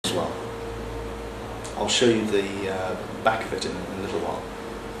I'll show you the back of it in a little while.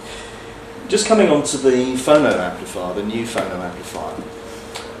 Just coming on to the phono amplifier, the new phono amplifier.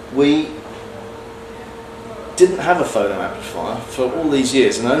 We didn't have a phono amplifier for all these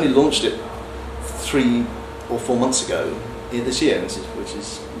years, and I only launched it 3 or 4 months ago this year, which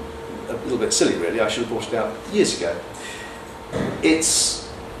is a little bit silly really. I should have brought it out years ago. It's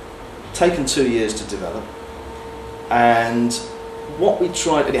taken 2 years to develop, and what we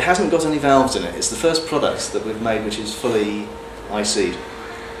tried, and it hasn't got any valves in it. It's the first product that we've made which is fully IC'd.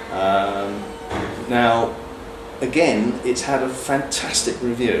 Now, again, it's had a fantastic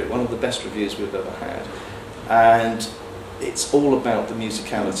review, one of the best reviews we've ever had, and it's all about the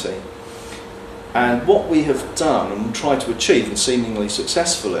musicality. And what we have done and tried to achieve, and seemingly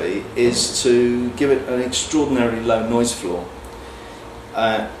successfully, is to give it an extraordinarily low noise floor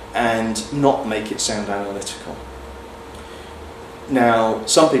and not make it sound analytical. Now,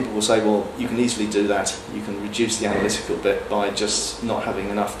 some people will say, well, you can easily do that, you can reduce the analytical bit by just not having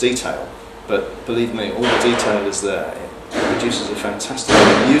enough detail. But believe me, all the detail is there. It produces a fantastic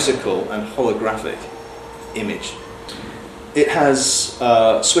musical and holographic image. It has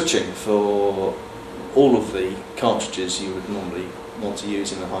switching for all of the cartridges you would normally want to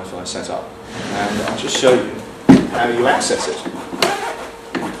use in a hi-fi setup. And I'll just show you how you access it.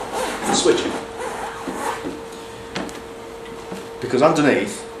 The switching. Because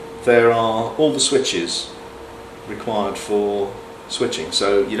underneath there are all the switches required for switching,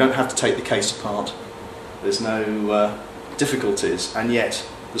 so you don't have to take the case apart, there's no difficulties, and yet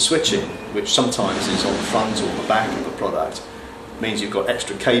the switching, which sometimes is on the front or the back of the product, means you've got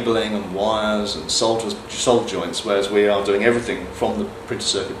extra cabling and wires and solder joints, whereas we are doing everything from the printed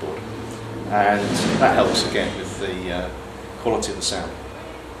circuit board, and that helps again with the quality of the sound.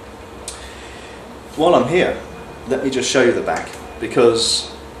 While I'm here, let me just show you the back,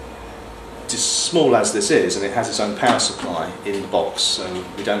 because as small as this is, and it has its own power supply in the box, so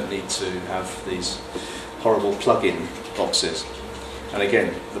we don't need to have these horrible plug-in boxes. And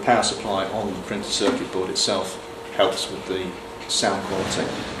again, the power supply on the printed circuit board itself helps with the sound quality.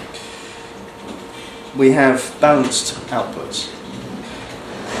 We have balanced outputs,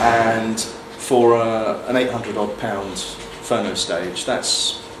 and for an 800 odd pound phono stage,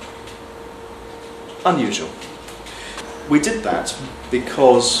 that's unusual. We did that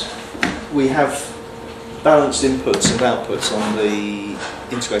because we have balanced inputs and outputs on the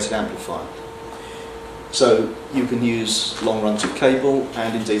integrated amplifier. So you can use long runs of cable,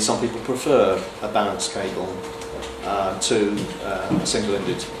 and indeed some people prefer a balanced cable to a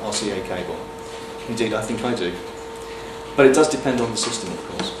single-ended RCA cable. Indeed, I think I do. But it does depend on the system, of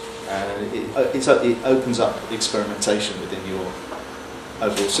course. It opens up experimentation within your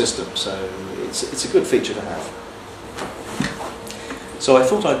overall system, so it's a good feature to have. So I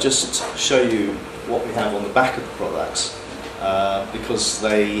thought I'd just show you what we have on the back of the products, because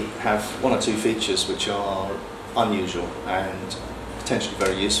they have 1 or 2 features which are unusual and potentially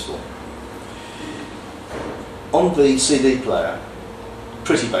very useful. On the CD player,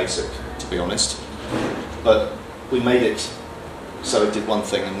 pretty basic to be honest, but we made it so it did one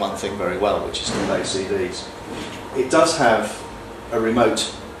thing and one thing very well, which is to play CDs. It does have a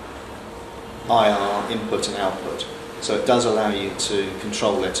remote IR input and output, so it does allow you to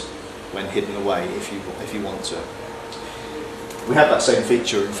control it when hidden away if you want to. We have that same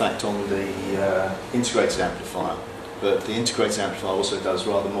feature in fact on the integrated amplifier, but the integrated amplifier also does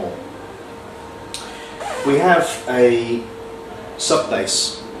rather more. We have a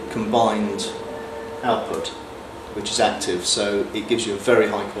sub-bass combined output which is active, so it gives you a very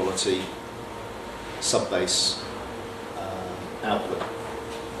high quality sub-bass output.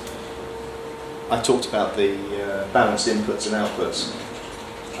 I talked about the balanced inputs and outputs.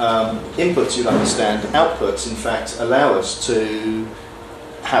 Inputs, you'd understand. Outputs, in fact, allow us to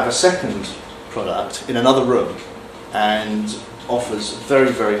have a second product in another room and offers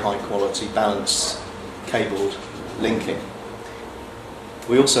very, very high quality balanced cabled linking.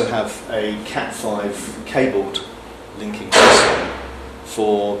 We also have a Cat5 cabled linking system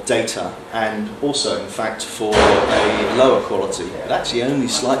for data, and also in fact for a lower quality, but actually only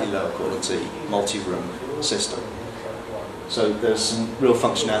slightly lower quality multi-room system. So there's some real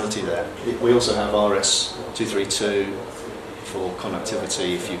functionality there. We also have RS232 for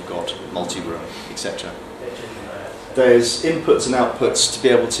connectivity if you've got multi-room, etc. There's inputs and outputs to be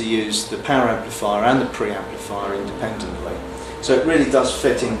able to use the power amplifier and the preamplifier independently. So it really does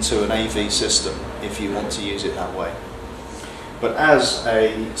fit into an AV system if you want to use it that way. But as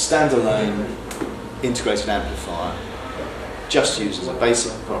a standalone integrated amplifier, just used as a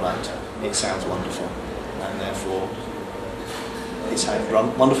basic product, it sounds wonderful, and therefore it's had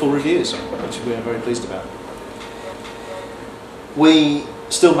wonderful reviews, which we are very pleased about. We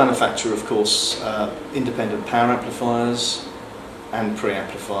still manufacture, of course, independent power amplifiers and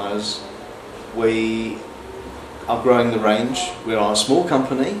preamplifiers. We are growing the range. We are a small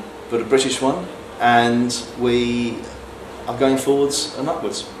company, but a British one, and we are going forwards and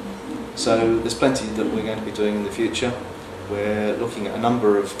upwards. So there's plenty that we're going to be doing in the future. We're looking at a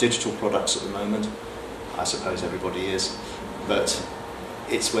number of digital products at the moment. I suppose everybody is, but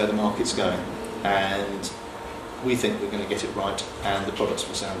it's where the market's going, and we think we're going to get it right, and the products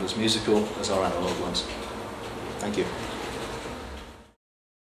will sound as musical as our analogue ones. Thank you.